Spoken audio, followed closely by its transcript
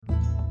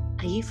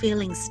Are you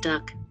feeling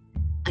stuck?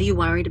 Are you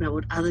worried about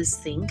what others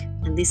think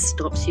and this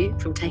stops you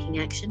from taking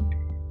action?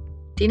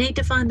 Do you need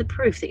to find the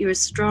proof that you're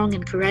as strong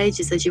and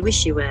courageous as you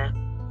wish you were?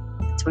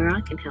 That's where I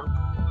can help.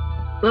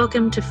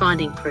 Welcome to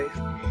Finding Proof,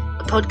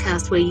 a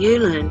podcast where you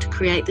learn to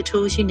create the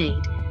tools you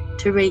need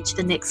to reach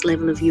the next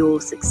level of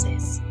your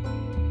success.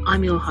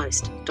 I'm your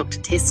host, Dr.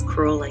 Tess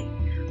Crawley.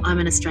 I'm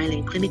an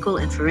Australian clinical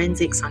and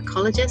forensic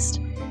psychologist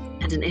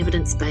and an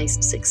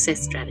evidence-based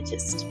success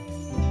strategist.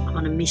 I'm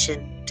on a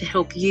mission to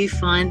help you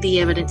find the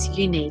evidence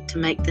you need to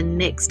make the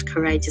next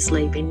courageous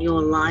leap in your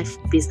life,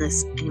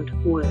 business,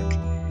 and work.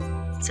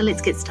 So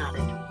let's get started.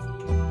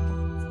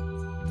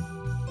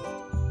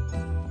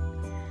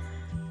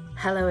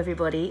 Hello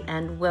everybody,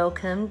 and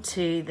welcome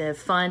to the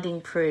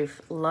Finding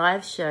Proof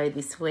live show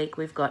this week.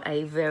 We've got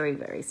a very,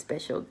 very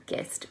special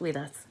guest with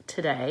us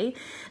today.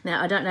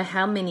 Now, I don't know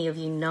how many of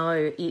you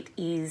know it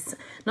is,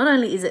 not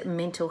only is it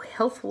Mental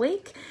Health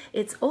Week,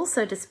 it's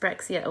also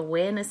Dyspraxia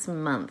Awareness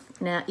Month.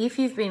 Now, if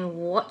you've been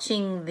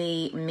watching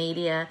the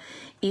media,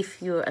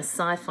 if you're a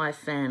sci-fi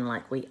fan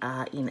like we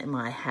are in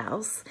my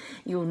house,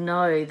 you'll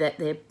know that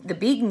the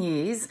big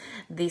news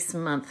this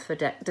month for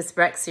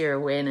dyspraxia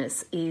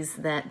awareness is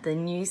that the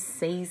new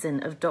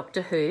season of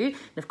Doctor Who,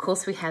 and of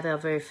course we have our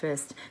very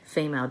first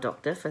female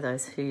doctor, for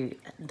those who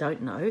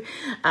don't know,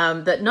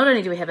 but not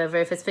only do we have our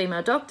very first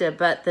female doctor,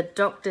 but the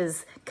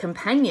doctor's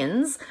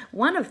companions,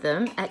 one of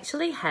them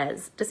actually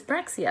has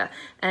dyspraxia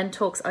and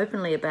talks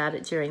openly about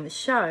it during the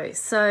show.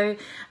 So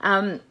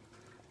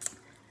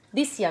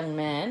this young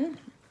man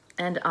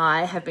and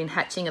I have been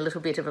hatching a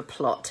little bit of a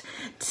plot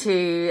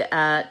to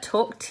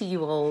talk to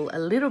you all a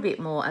little bit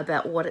more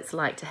about what it's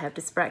like to have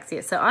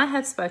dyspraxia. So I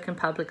have spoken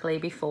publicly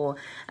before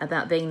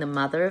about being the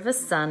mother of a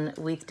son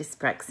with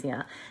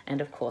dyspraxia, and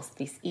of course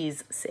this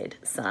is said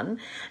son,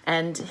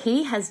 and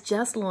he has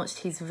just launched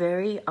his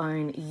very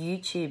own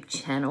YouTube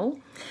channel.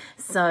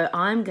 So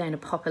I'm going to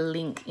pop a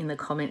link in the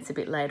comments a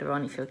bit later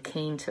on if you're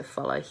keen to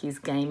follow his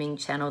gaming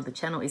channel. The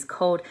channel is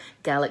called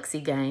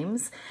Galaxy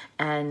Games,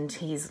 and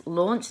he's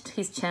launched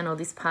his channel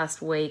this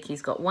past week.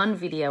 He's got one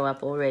video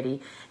up already,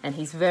 and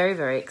he's very,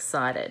 very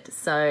excited.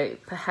 So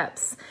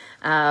perhaps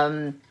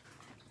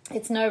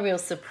it's no real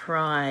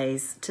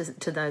surprise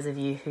to those of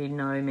you who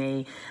know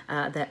me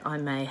that I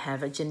may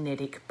have a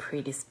genetic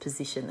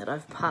predisposition that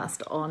I've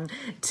passed on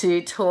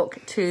to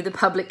talk to the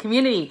public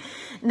community.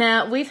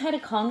 Now, we've had a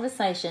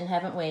conversation,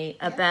 haven't we,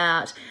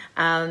 about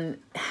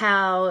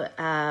how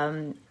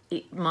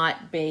it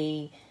might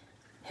be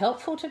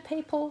helpful to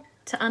people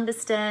to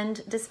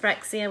understand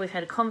dyspraxia. We've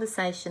had a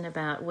conversation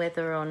about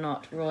whether or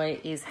not Roy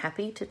is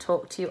happy to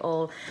talk to you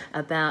all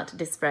about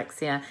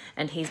dyspraxia,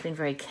 and he's been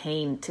very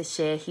keen to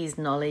share his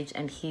knowledge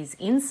and his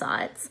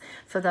insights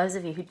for those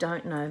of you who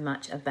don't know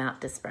much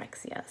about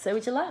dyspraxia. So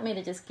would you like me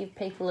to just give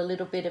people a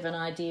little bit of an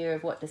idea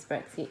of what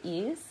dyspraxia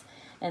is,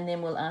 and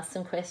then we'll ask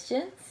some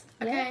questions?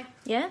 Okay.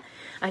 Yeah?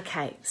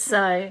 Okay,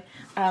 so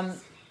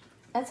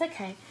that's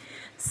okay.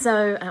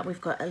 So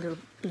we've got a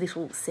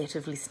little set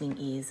of listening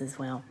ears as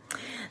well.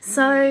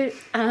 So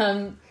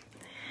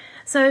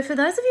for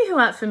those of you who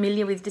aren't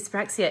familiar with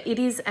dyspraxia, it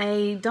is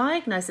a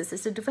diagnosis.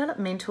 It's a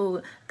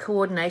developmental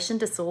coordination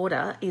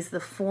disorder is the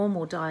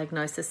formal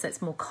diagnosis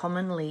that's more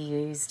commonly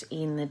used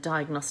in the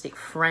diagnostic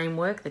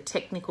framework, the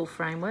technical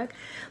framework,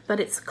 but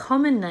its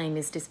common name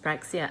is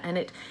dyspraxia, and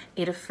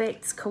it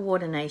affects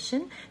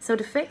coordination. So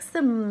it affects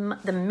the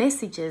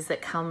messages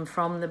that come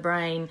from the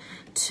brain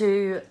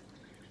to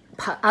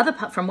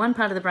from one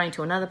part of the brain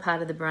to another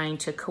part of the brain,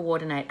 to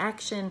coordinate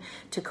action,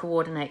 to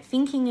coordinate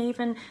thinking,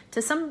 even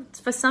for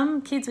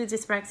some kids with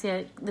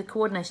dyspraxia, the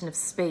coordination of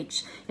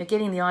speech,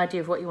 getting the idea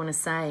of what you want to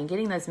say and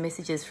getting those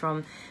messages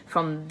from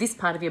this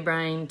part of your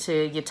brain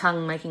to your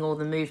tongue making all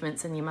the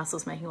movements and your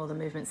muscles making all the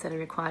movements that are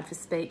required for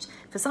speech.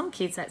 For some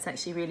kids, that's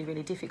actually really,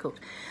 really difficult.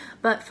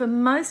 But for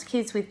most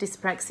kids with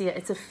dyspraxia,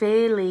 it's a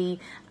fairly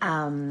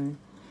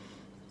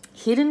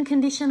hidden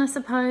condition, I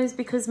suppose,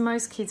 because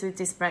most kids with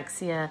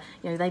dyspraxia,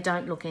 they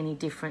don't look any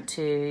different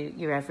to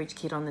your average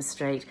kid on the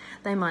street.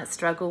 They might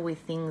struggle with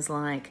things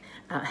like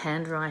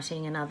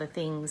handwriting and other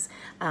things,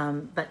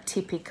 but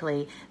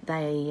typically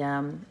they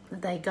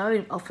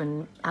go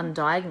often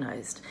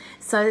undiagnosed.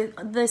 So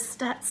the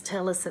stats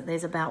tell us that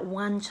there's about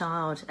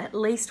at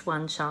least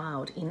one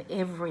child in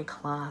every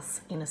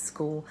class in a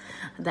school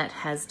that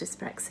has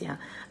dyspraxia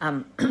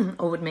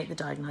or would meet the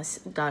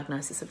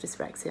diagnosis of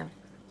dyspraxia.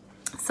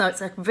 So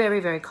it's a very,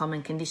 very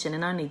common condition,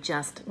 and only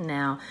just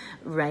now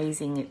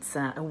raising its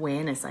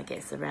awareness, I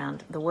guess,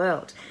 around the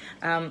world.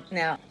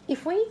 Now,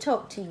 if we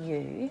talk to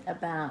you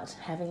about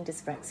having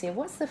dyspraxia,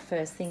 what's the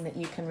first thing that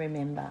you can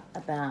remember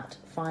about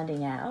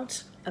finding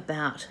out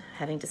about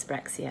having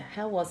dyspraxia?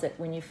 How was it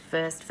when you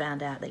first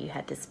found out that you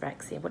had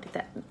dyspraxia? What did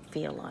that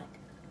feel like?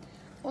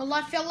 Well,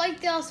 I felt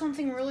like there was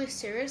something really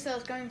serious that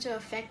was going to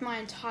affect my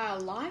entire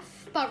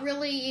life, but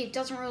really it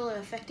doesn't really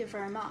affect it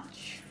very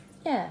much.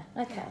 Yeah,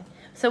 okay.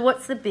 So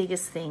what's the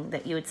biggest thing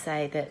that you would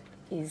say that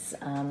is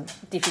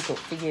difficult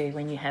for you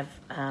when you have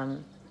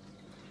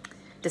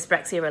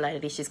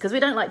dyspraxia-related issues, because we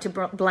don't like to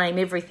blame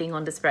everything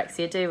on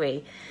dyspraxia, do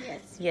we?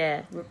 Yes.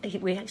 Yeah,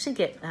 we actually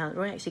get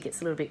Roy actually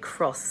gets a little bit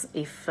cross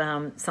if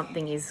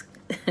something is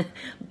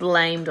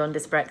blamed on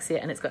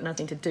dyspraxia and it's got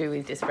nothing to do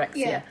with dyspraxia.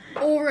 Yeah.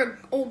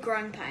 Or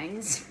growing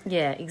pains.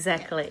 Yeah,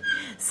 exactly.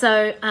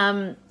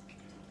 So,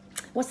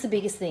 what's the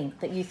biggest thing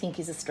that you think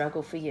is a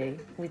struggle for you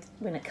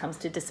when it comes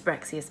to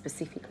dyspraxia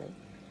specifically?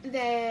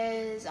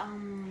 There's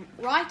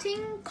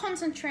writing,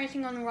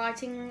 concentrating on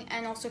writing,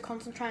 and also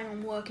concentrating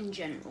on work in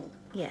general.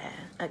 Yeah,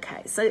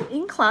 okay. So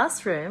in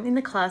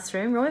the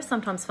classroom, Roy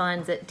sometimes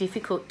finds it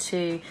difficult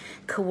to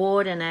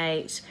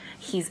coordinate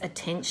his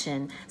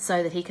attention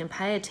so that he can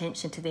pay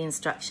attention to the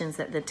instructions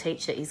that the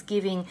teacher is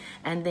giving,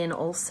 and then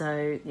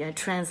also,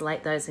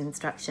 translate those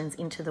instructions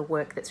into the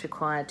work that's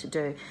required to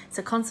do.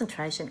 So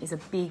concentration is a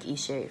big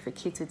issue for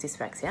kids with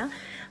dyspraxia.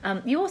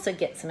 You also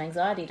get some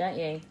anxiety, don't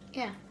you?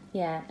 Yeah.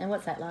 Yeah, and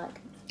what's that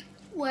like?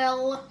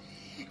 Well,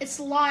 it's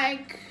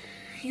like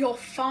you're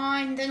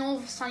fine, then all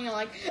of a sudden you're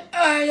like,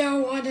 I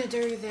don't want to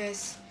do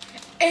this.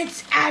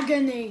 It's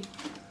agony.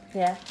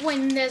 Yeah.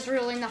 When there's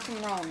really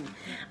nothing wrong.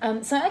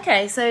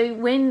 So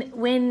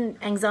when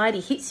anxiety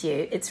hits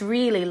you, it's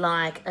really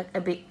like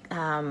a bit,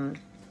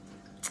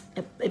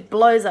 it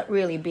blows up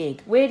really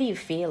big. Where do you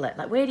feel it?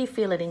 Like, where do you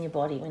feel it in your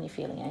body when you're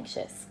feeling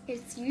anxious?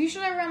 It's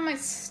usually around my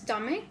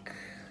stomach.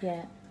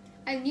 Yeah.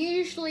 And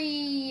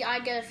usually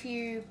I get a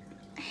few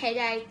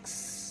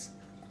headaches,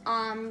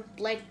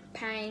 leg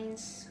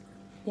pains,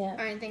 Yeah.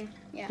 or anything.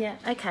 Yeah. Yeah,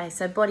 okay,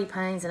 so body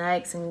pains and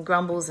aches and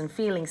grumbles and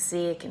feeling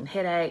sick and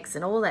headaches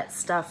and all that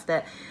stuff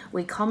that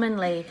we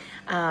commonly,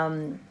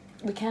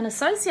 we can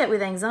associate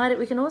with anxiety.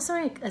 We can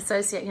also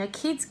associate,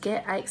 kids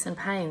get aches and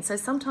pains. So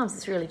sometimes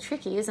it's really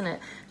tricky, isn't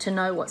it, to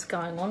know what's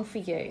going on for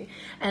you.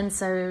 And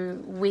so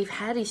we've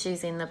had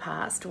issues in the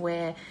past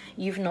where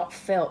you've not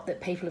felt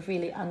that people have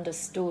really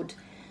understood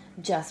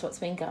just what's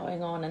been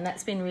going on, and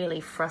that's been really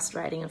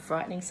frustrating and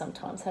frightening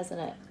sometimes, hasn't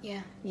it?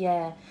 Yeah.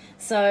 Yeah.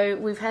 So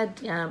we've had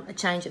a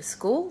change of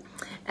school,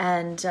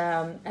 and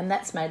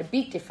that's made a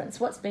big difference.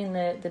 What's been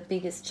the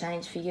biggest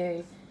change for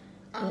you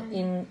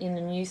in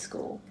the new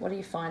school? What are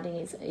you finding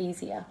is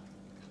easier?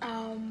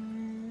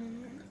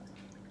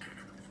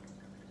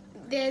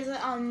 There's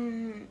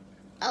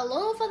a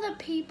lot of other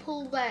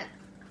people that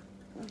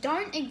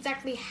don't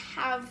exactly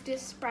have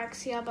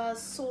dyspraxia, but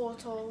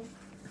sort of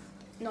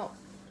not.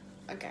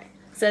 Okay.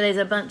 So there's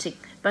a bunch of.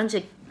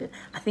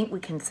 I think we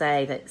can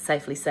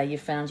safely say you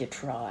found your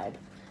tribe.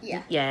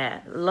 Yeah.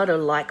 Yeah, a lot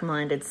of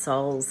like-minded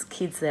souls,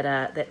 kids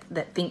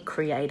that think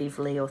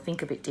creatively or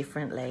think a bit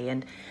differently,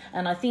 and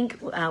I think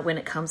when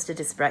it comes to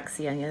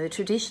dyspraxia, the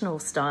traditional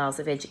styles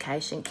of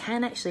education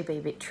can actually be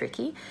a bit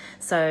tricky.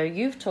 So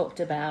you've talked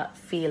about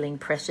feeling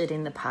pressured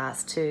in the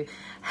past to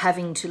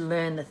having to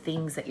learn the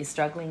things that you're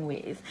struggling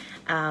with,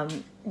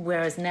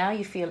 whereas now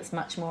you feel it's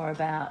much more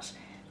about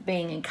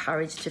being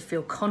encouraged to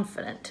feel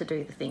confident to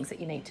do the things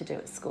that you need to do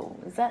at school.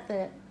 Is that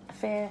a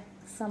fair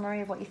summary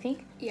of what you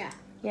think? Yeah.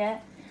 Yeah.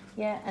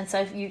 Yeah, and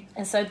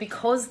so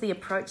because the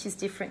approach is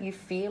different, you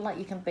feel like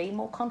you can be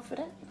more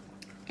confident.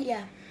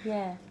 Yeah.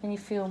 Yeah, and you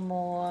feel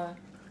more.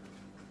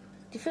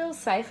 Do you feel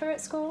safer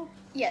at school?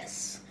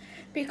 Yes,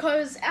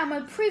 because at my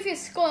previous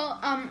school,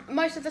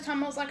 most of the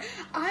time I was like,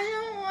 I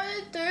don't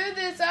want to do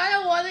this. I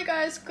don't want to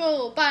go to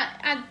school. But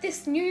at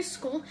this new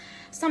school,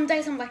 some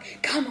days I'm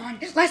like, come on,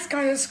 let's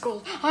go to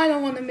school. I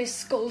don't want to miss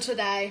school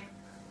today.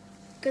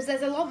 Because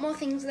there's a lot more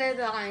things there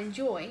that I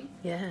enjoy.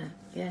 Yeah,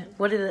 yeah.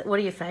 What are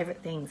your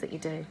favourite things that you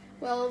do?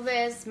 Well,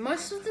 there's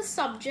most of the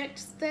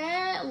subjects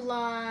there,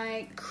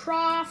 like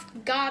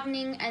craft,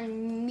 gardening,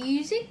 and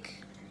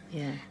music.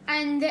 Yeah.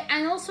 And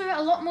also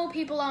a lot more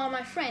people are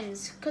my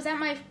friends. Because at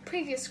my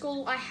previous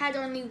school, I had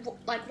only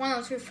like one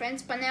or two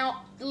friends, but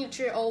now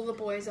literally all the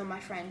boys are my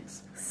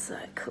friends. So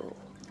cool.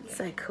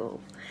 So cool.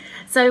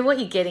 So what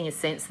you're getting a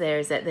sense there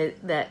is that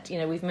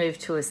we've moved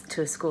to a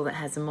school that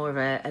has more of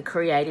a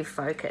creative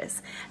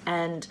focus,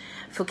 and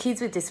for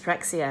kids with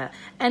dyspraxia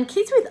and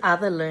kids with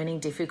other learning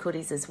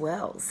difficulties as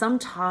well,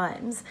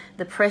 sometimes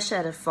the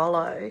pressure to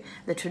follow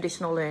the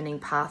traditional learning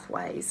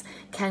pathways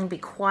can be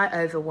quite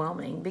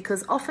overwhelming,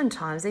 because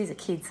oftentimes these are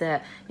kids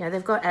that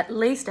they've got at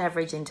least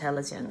average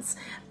intelligence,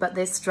 but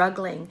they're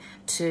struggling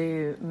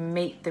to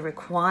meet the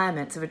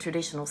requirements of a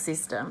traditional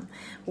system.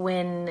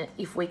 When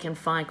if we can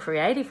find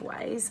creative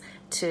ways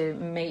to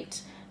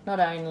meet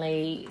not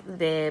only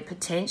their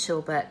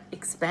potential but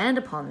expand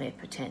upon their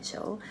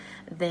potential,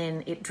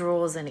 then it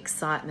draws an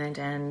excitement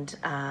and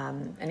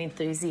an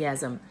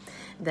enthusiasm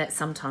that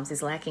sometimes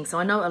is lacking. So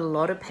I know a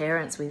lot of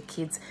parents with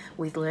kids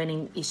with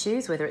learning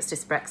issues, whether it's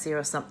dyspraxia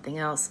or something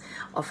else,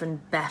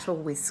 often battle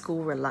with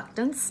school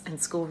reluctance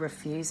and school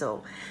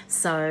refusal.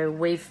 So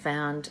we've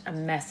found a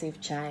massive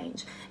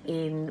change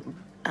in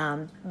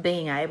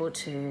being able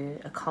to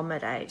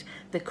accommodate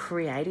the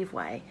creative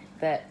way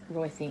that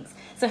Roy thinks.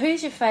 So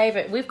who's your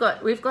favourite? We've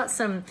got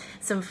some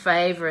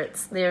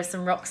favourites. There are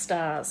some rock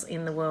stars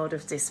in the world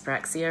of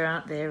dyspraxia,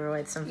 aren't there,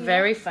 Roy? Some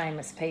very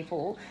famous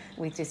people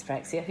with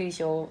dyspraxia. Who's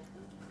your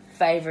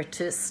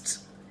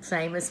favouriteest?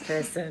 famous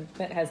person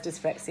that has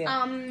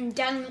dyspraxia?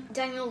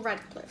 Daniel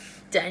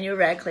Radcliffe. Daniel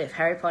Radcliffe,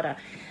 Harry Potter.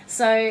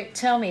 So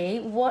tell me,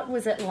 what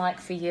was it like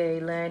for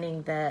you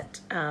learning that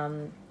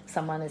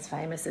someone as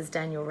famous as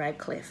Daniel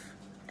Radcliffe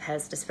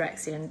has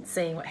dyspraxia and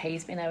seeing what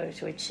he's been able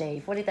to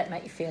achieve? What did that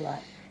make you feel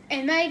like?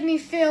 It made me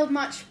feel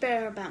much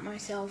better about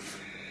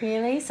myself.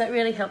 Really? So it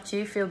really helped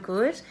you feel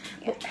good?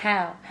 Yeah.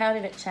 How? How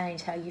did it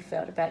change how you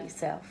felt about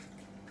yourself?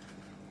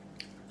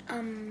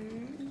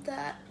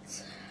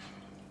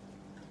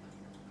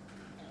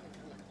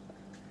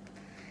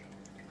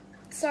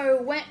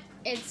 So when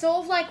it's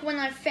sort of like when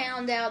I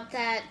found out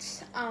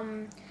that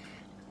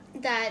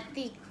that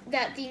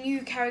the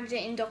new character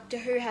in Doctor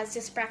Who has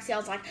dyspraxia, I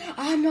was like,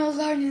 I'm not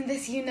alone in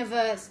this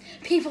universe.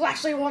 People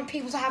actually want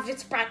people to have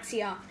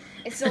dyspraxia.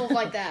 It's sort of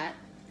like that.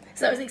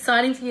 So it was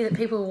exciting for you that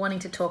people were wanting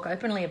to talk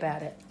openly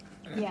about it.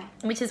 Yeah.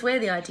 Which is where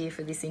the idea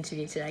for this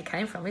interview today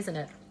came from, isn't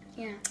it?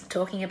 Yeah.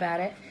 Talking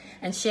about it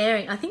and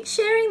sharing. I think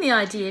sharing the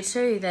idea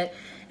too that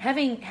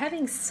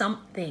having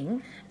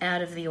something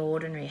out of the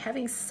ordinary,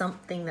 having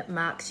something that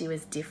marks you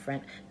as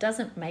different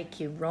doesn't make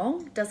you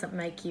wrong, doesn't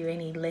make you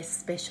any less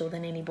special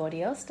than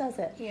anybody else, does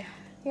it? Yeah.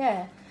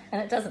 Yeah.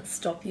 And it doesn't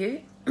stop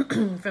you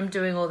from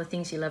doing all the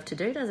things you love to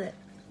do, does it?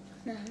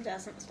 No, it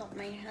doesn't stop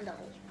me at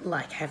all.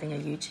 Like having a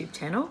YouTube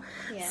channel.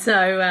 Yeah.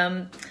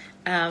 So,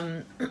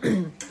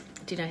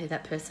 do you know who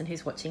that person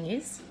who's watching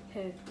is?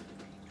 Who?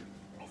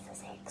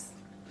 Mrs. Hicks.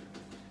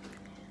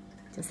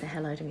 Just say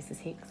hello to Mrs.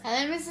 Hicks.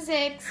 Hello, Mrs.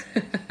 Hicks.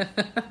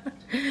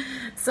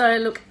 So,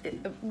 look,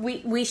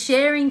 we're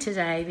sharing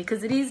today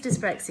because it is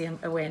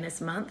Dyspraxia Awareness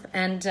Month,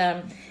 and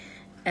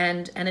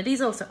it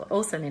is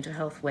also Mental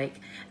Health Week.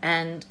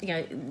 And, you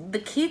know, the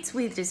kids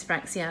with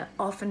dyspraxia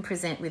often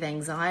present with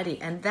anxiety,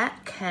 and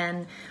that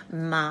can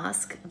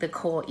mask the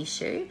core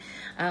issue.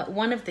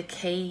 One of the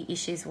key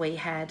issues we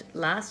had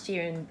last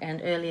year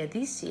and earlier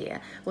this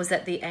year was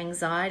that the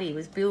anxiety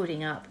was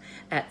building up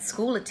at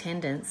school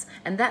attendance,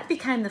 and that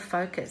became the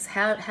focus.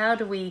 How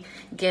do we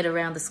get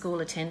around the school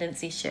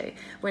attendance issue?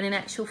 When in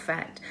actual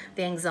fact,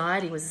 the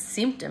anxiety was a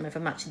symptom of a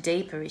much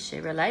deeper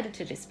issue related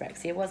to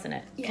dyspraxia, wasn't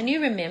it? Yeah. Can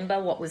you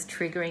remember what was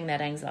triggering that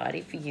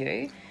anxiety for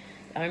you?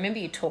 I remember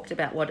you talked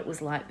about what it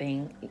was like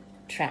being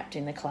trapped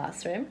in the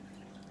classroom.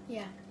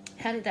 Yeah.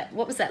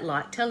 What was that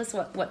like? Tell us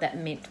what that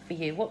meant for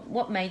you.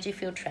 What made you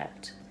feel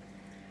trapped?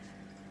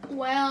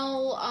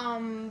 Well,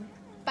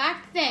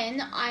 back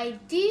then I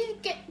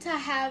did get to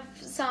have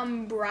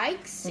some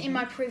breaks in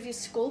my previous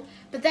school,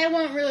 but they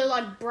weren't really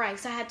like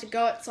breaks. I had to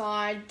go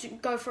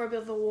outside, go for a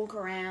bit of a walk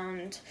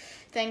around,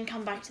 then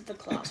come back to the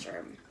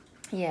classroom.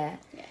 Yeah.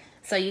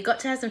 So you got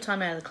to have some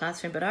time out of the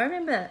classroom, but I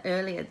remember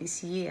earlier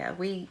this year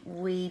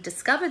we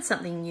discovered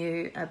something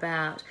new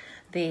about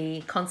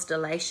the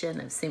constellation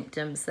of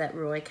symptoms that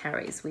Roy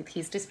carries with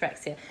his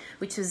dyspraxia,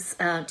 which is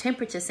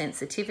temperature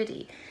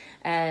sensitivity.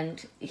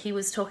 And he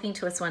was talking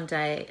to us one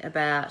day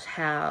about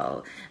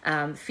how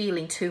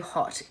feeling too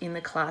hot in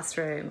the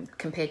classroom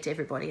compared to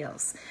everybody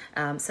else.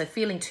 So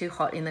feeling too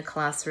hot in the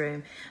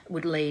classroom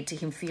would lead to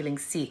him feeling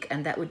sick,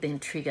 and that would then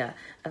trigger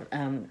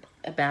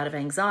a bout of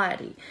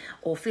anxiety.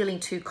 Or feeling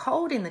too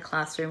cold in the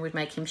classroom would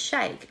make him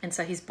shake, and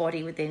so his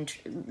body would then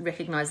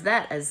recognise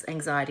that as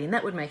anxiety, and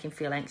that would make him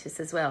feel anxious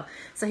as well.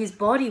 So his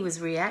body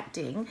was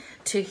reacting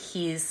to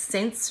his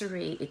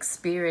sensory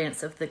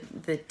experience of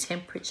the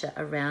temperature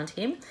around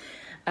him.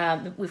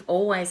 We've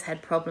always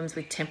had problems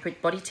with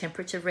body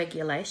temperature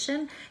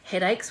regulation,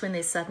 headaches when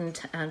there's sudden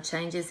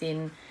changes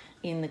in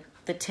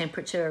the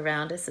temperature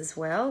around us as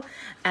well.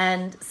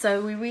 And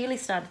so we really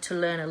started to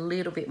learn a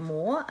little bit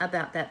more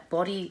about that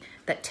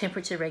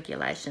temperature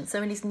regulation.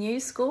 So in his new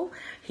school,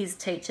 his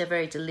teacher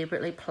very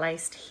deliberately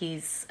placed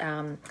his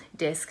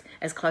desk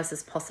as close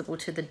as possible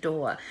to the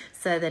door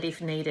so that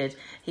if needed,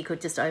 he could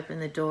just open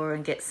the door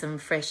and get some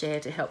fresh air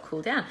to help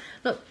cool down.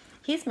 Look,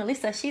 here's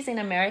Melissa. She's in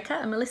America,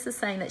 and Melissa's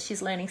saying that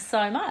she's learning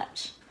so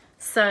much.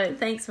 So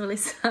thanks,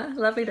 Melissa.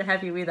 Lovely to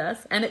have you with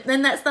us. And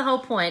then that's the whole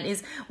point,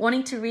 is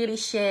wanting to really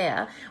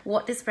share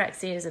what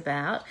dyspraxia is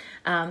about,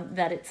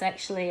 that it's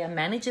actually a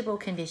manageable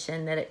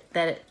condition, that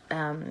it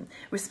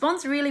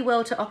responds really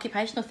well to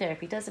occupational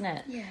therapy, doesn't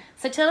it? Yeah.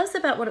 So tell us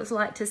about what it was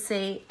like to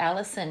see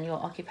Alison, your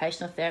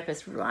occupational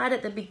therapist, right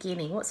at the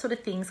beginning. What sort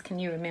of things can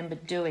you remember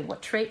doing?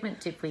 What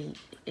treatment did we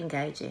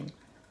engage in?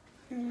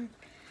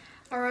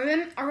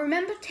 I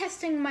remember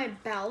testing my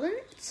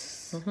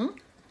balance. Mm-hmm.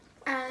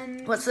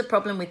 And what's the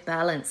problem with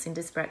balance in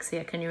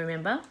dyspraxia? Can you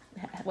remember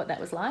what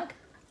that was like?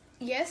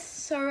 Yes,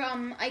 so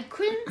I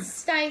couldn't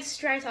stay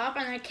straight up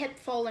and I kept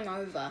falling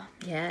over.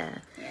 Yeah.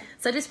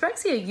 So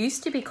dyspraxia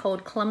used to be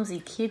called clumsy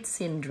kid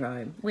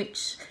syndrome,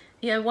 which,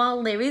 you know,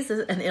 while there is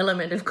an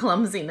element of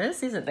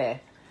clumsiness, isn't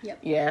there? Yep.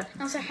 Yeah.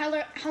 Also,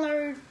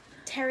 hello,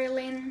 Terry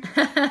Lynn.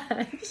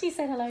 She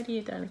said hello to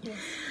you, darling.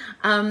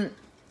 Yes.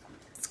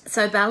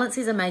 So balance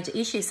is a major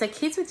issue. So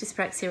kids with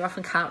dyspraxia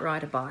often can't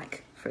ride a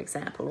bike, for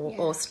example,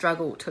 or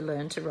struggle to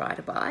learn to ride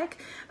a bike.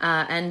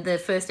 And the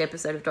first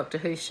episode of Doctor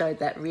Who showed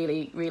that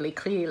really, really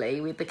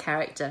clearly with the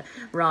character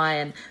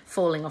Ryan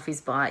falling off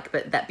his bike,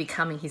 but that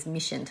becoming his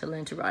mission to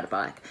learn to ride a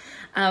bike.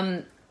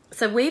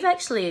 So we've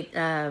actually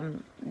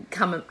come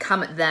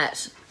at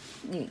that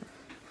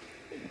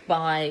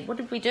by, what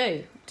did we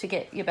do to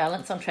get your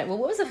balance on track? Well,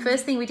 what was the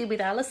first thing we did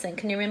with Alison?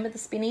 Can you remember the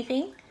spinny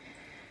thing?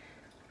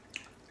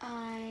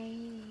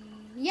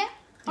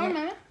 I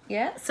remember.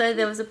 Yeah, so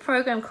there was a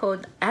program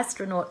called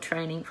Astronaut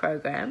Training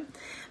Program,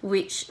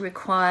 which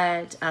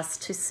required us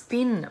to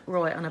spin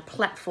Roy on a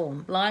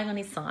platform, lying on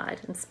his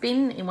side, and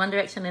spin in one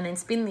direction and then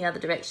spin the other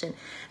direction,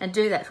 and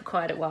do that for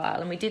quite a while.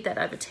 And we did that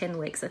over 10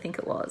 weeks, I think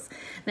it was.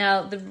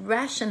 Now, the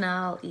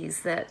rationale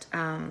is that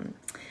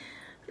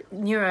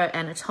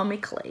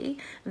neuroanatomically,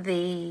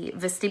 the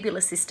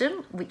vestibular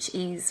system, which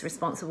is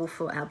responsible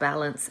for our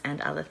balance and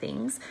other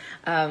things,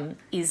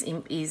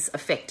 is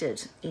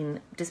affected in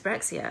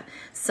dyspraxia.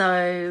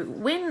 So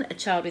when a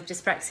child with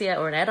dyspraxia,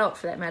 or an adult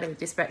for that matter with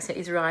dyspraxia,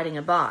 is riding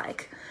a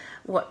bike,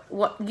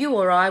 what you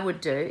or I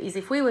would do is,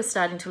 if we were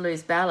starting to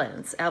lose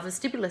balance, our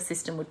vestibular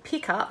system would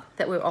pick up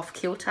that we're off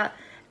kilter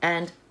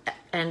and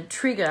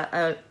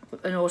trigger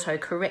an auto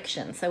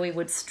correction. So we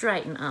would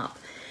straighten up.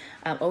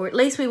 Or at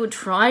least we would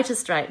try to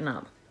straighten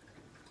up.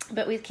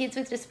 But with kids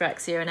with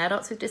dyspraxia and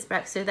adults with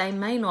dyspraxia, they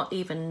may not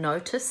even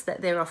notice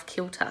that they're off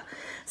kilter.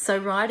 So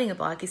riding a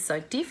bike is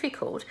so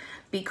difficult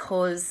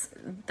because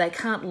they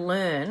can't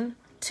learn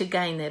to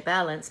gain their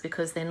balance,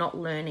 because they're not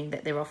learning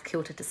that they're off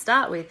kilter to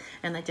start with,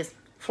 and they just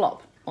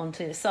flop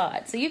onto the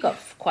side. So you got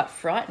quite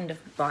frightened of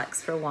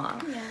bikes for a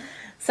while. Yeah.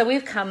 So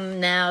we've come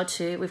now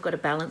to, we've got a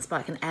balance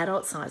bike, an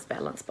adult-sized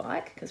balance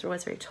bike, because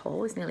Roy's very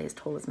tall. He's nearly as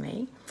tall as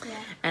me. Yeah.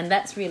 And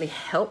that's really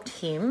helped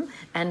him.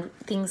 And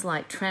things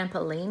like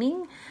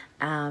trampolining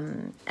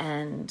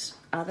and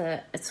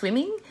other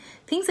swimming,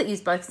 things that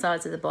use both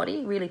sides of the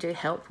body, really do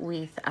help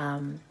with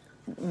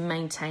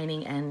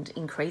maintaining and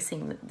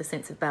increasing the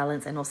sense of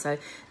balance, and also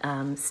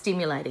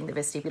stimulating the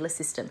vestibular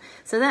system.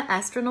 So that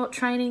astronaut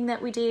training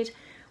that we did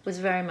was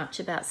very much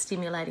about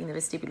stimulating the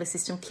vestibular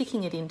system,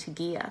 kicking it into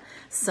gear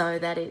so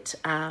that it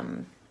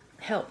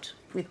helped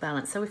with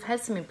balance. So we've had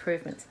some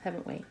improvements,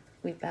 haven't we,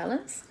 with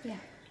balance? Yeah.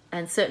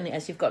 And certainly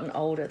as you've gotten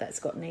older, that's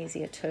gotten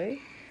easier too.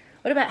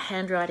 What about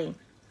handwriting?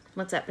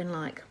 What's that been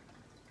like?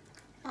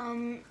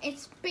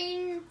 It's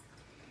been...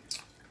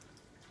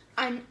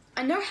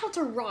 I know how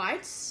to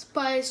write,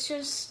 but it's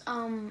just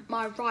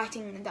my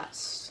writing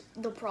that's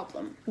the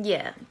problem.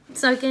 Yeah.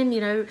 So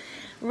again,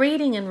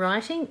 reading and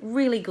writing,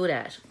 really good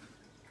at.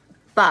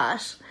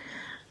 But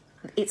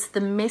it's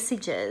the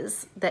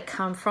messages that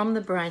come from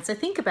the brain. So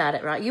think about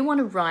it, right? You want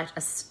to write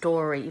a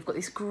story. You've got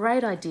this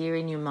great idea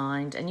in your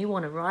mind and you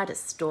want to write a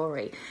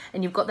story.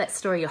 And you've got that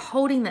story, you're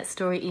holding that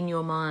story in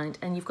your mind,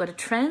 and you've got to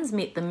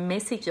transmit the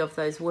message of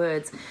those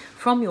words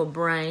from your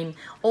brain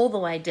all the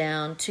way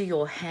down to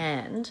your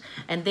hand.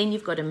 And then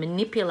you've got to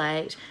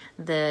manipulate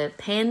the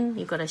pen.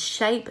 You've got to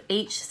shape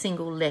each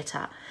single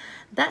letter.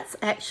 That's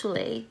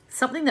actually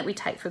something that we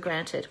take for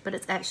granted, but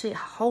it's actually a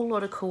whole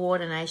lot of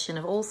coordination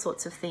of all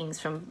sorts of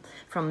things, from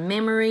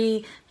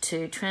memory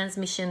to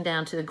transmission,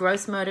 down to the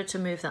gross motor to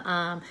move the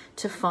arm,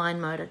 to fine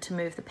motor to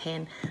move the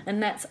pen.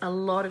 And that's a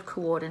lot of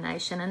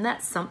coordination, and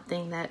that's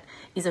something that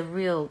is a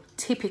real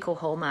typical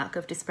hallmark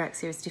of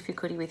dyspraxia, is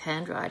difficulty with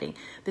handwriting,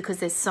 because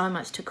there's so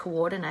much to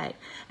coordinate,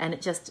 and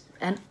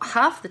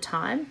half the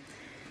time,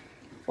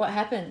 what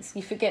happens?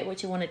 You forget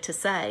what you wanted to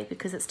say,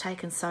 because it's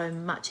taken so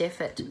much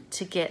effort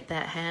to get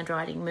that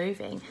handwriting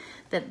moving,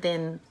 that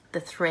then the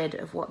thread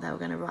of what they were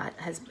going to write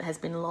has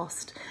been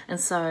lost. And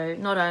so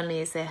not only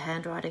is their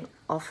handwriting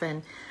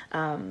often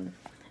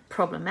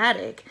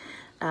problematic,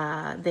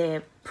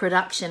 their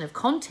production of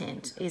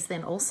content is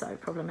then also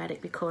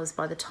problematic, because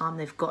by the time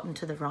they've gotten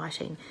to the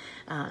writing,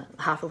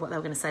 half of what they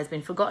were going to say has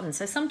been forgotten.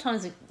 So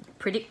sometimes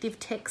predictive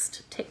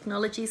text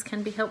technologies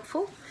can be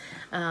helpful.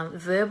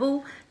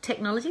 Verbal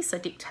technology, so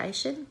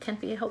dictation, can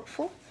be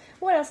helpful.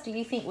 What else do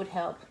you think would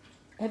help?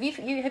 Have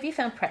you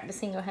found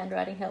practicing your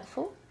handwriting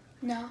helpful?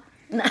 No.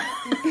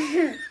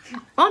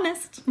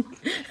 Honest.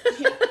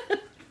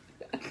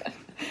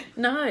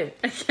 No.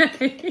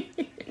 Okay.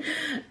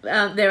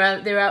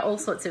 There are all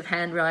sorts of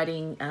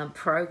handwriting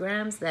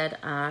programs that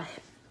are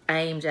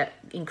aimed at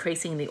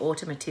increasing the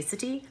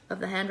automaticity of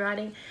the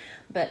handwriting,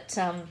 but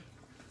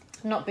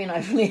not been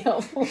overly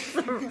helpful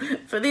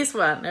for this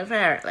one,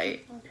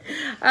 apparently.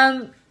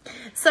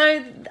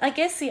 So I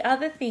guess the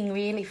other thing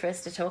really for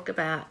us to talk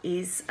about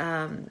is,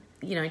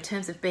 in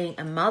terms of being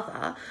a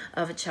mother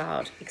of a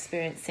child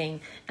experiencing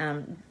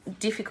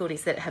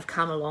difficulties that have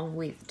come along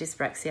with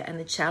dyspraxia, and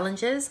the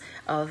challenges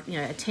of,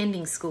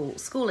 attending school.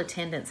 School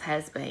attendance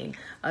has been,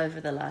 over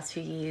the last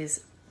few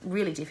years,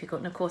 really difficult.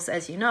 And of course,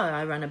 as you know,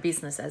 I run a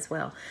business as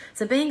well.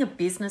 So being a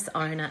business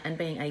owner and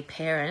being a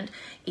parent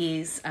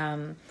is,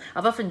 I've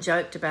often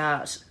joked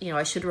about,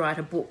 I should write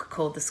a book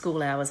called The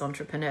School Hours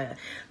Entrepreneur,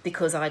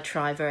 because I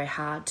try very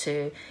hard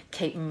to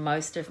keep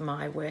most of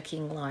my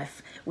working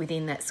life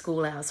within that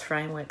school hours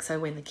framework. So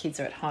when the kids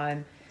are at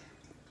home,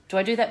 do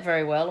I do that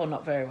very well or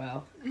not very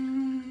well?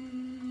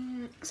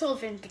 Sort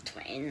of in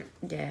between.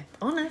 Yeah,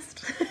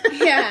 honest.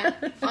 Yeah,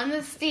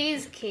 honesty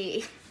is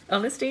key.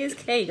 Honesty is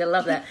key. I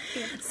love that.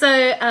 Yeah.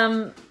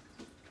 So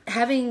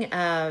having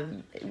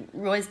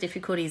Roy's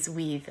difficulties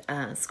with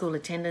school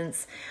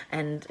attendance,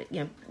 and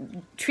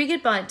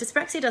triggered by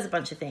dyspraxia, does a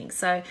bunch of things.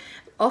 So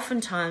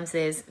oftentimes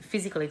there's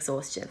physical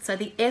exhaustion. So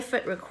the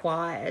effort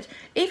required,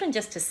 even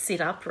just to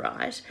sit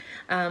upright,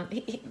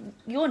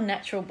 your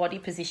natural body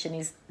position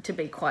is to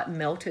be quite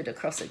melted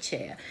across a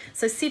chair.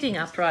 So sitting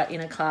upright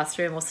in a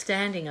classroom or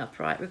standing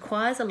upright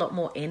requires a lot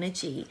more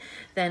energy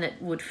than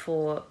it would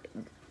for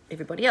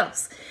everybody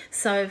else.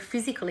 So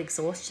physical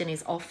exhaustion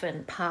is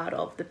often part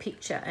of the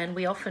picture, and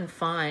we often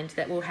find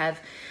that we'll have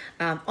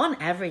on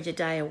average a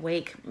day a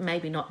week,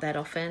 maybe not that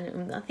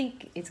often. I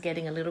think it's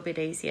getting a little bit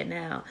easier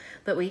now,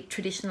 but we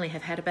traditionally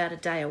have had about a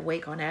day a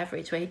week on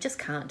average where you just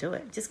can't do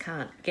it, just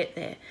can't get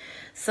there.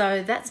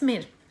 So that's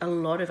meant a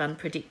lot of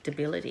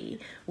unpredictability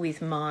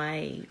with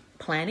my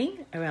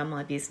planning around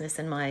my business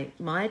and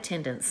my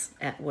attendance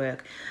at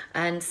work.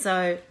 And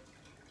so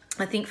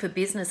I think for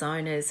business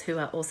owners who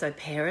are also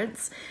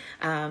parents,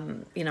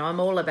 I'm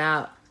all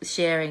about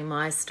sharing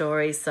my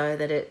story so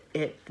that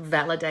it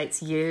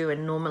validates you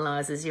and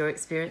normalizes your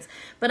experience,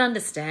 but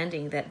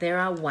understanding that there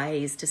are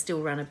ways to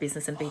still run a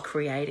business and be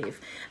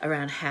creative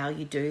around how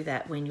you do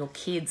that when your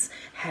kids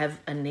have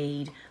a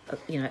need,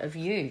 of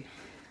you.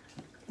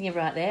 You're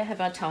right there.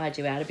 Have I tired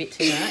you out a bit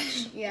too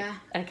much? Yeah.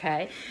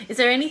 Okay. Is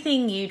there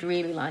anything you'd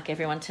really like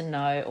everyone to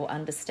know or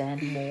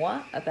understand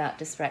more about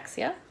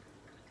dyspraxia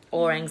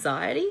or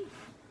anxiety?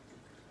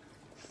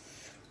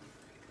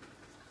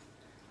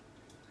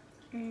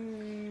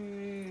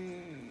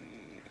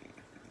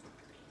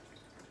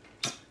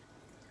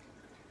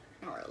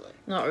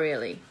 Not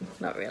really.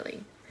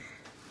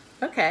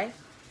 Okay.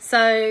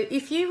 So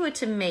if you were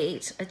to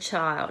meet a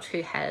child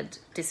who had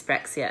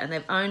dyspraxia and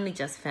they've only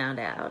just found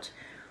out,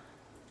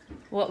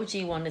 what would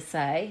you want to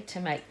say to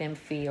make them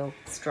feel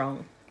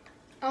strong?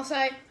 I'll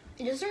say,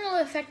 it doesn't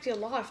really affect your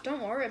life.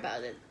 Don't worry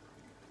about it.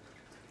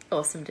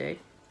 Awesome, dude.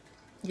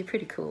 You're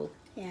pretty cool.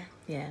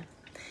 Yeah.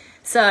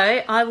 So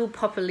I will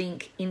pop a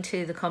link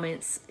into the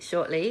comments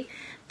shortly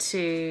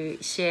to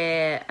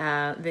share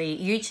the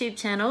YouTube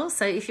channel.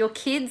 So if your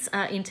kids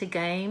are into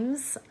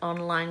games,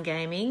 online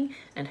gaming,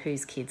 and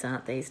whose kids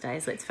aren't these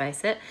days, let's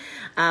face it,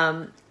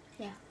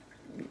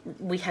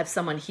 we have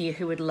someone here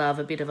who would love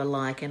a bit of a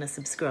like and a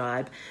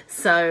subscribe.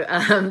 So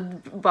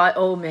by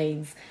all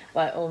means,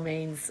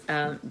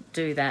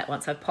 do that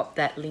once I've popped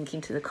that link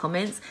into the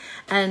comments.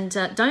 And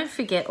don't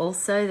forget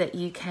also that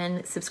you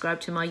can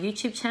subscribe to my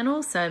YouTube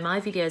channel. So my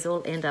videos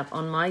all end up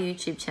on my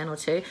YouTube channel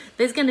too.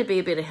 There's going to be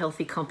a bit of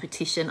healthy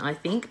competition, I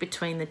think,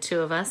 between the two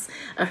of us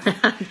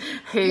around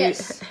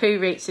who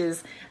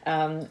reaches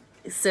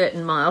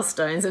certain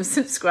milestones of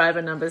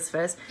subscriber numbers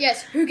first.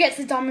 Yes, who gets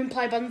the diamond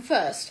play button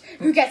first?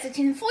 Who gets the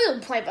tinfoil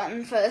play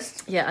button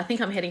first? Yeah, I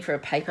think I'm heading for a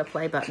paper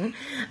play button.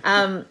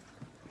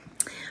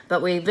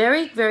 But we're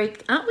very,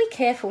 aren't we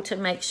careful to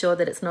make sure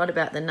that it's not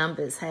about the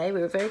numbers, hey?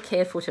 We're very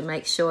careful to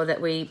make sure that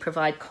we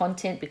provide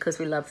content because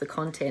we love the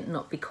content,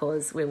 not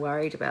because we're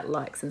worried about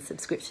likes and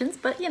subscriptions.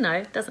 But,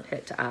 it doesn't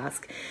hurt to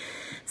ask.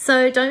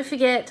 So don't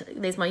forget,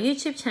 there's my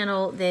YouTube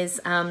channel. There's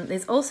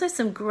also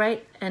some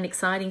great and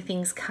exciting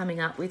things coming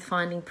up with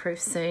Finding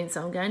Proof soon.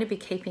 So I'm going to be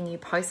keeping you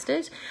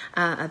posted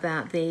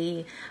about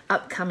the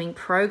upcoming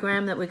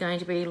program that we're going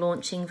to be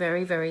launching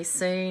very, very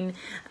soon.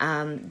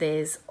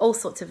 There's all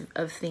sorts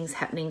of things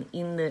happening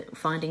in the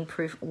Finding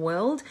Proof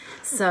world.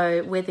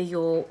 So whether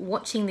you're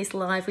watching this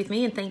live with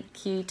me, and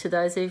thank you to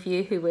those of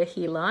you who were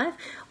here live,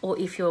 or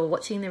if you're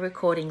watching the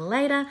recording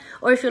later,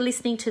 or if you're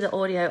listening to the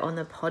audio on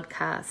the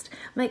podcast,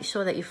 make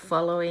sure that you're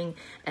following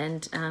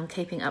and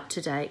keeping up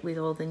to date with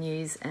all the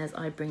news as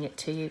I bring it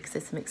to you, because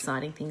there's some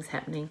exciting things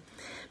happening.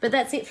 But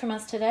that's it from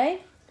us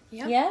today.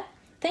 Yep. Yeah?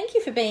 Thank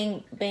you for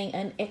being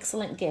an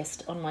excellent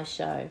guest on my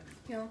show.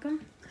 You're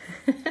welcome.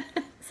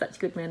 Such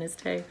good manners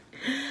too.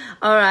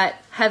 All right.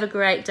 Have a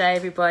great day,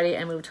 everybody,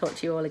 and we'll talk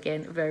to you all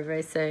again very,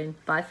 very soon.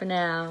 Bye for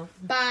now.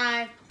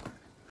 Bye.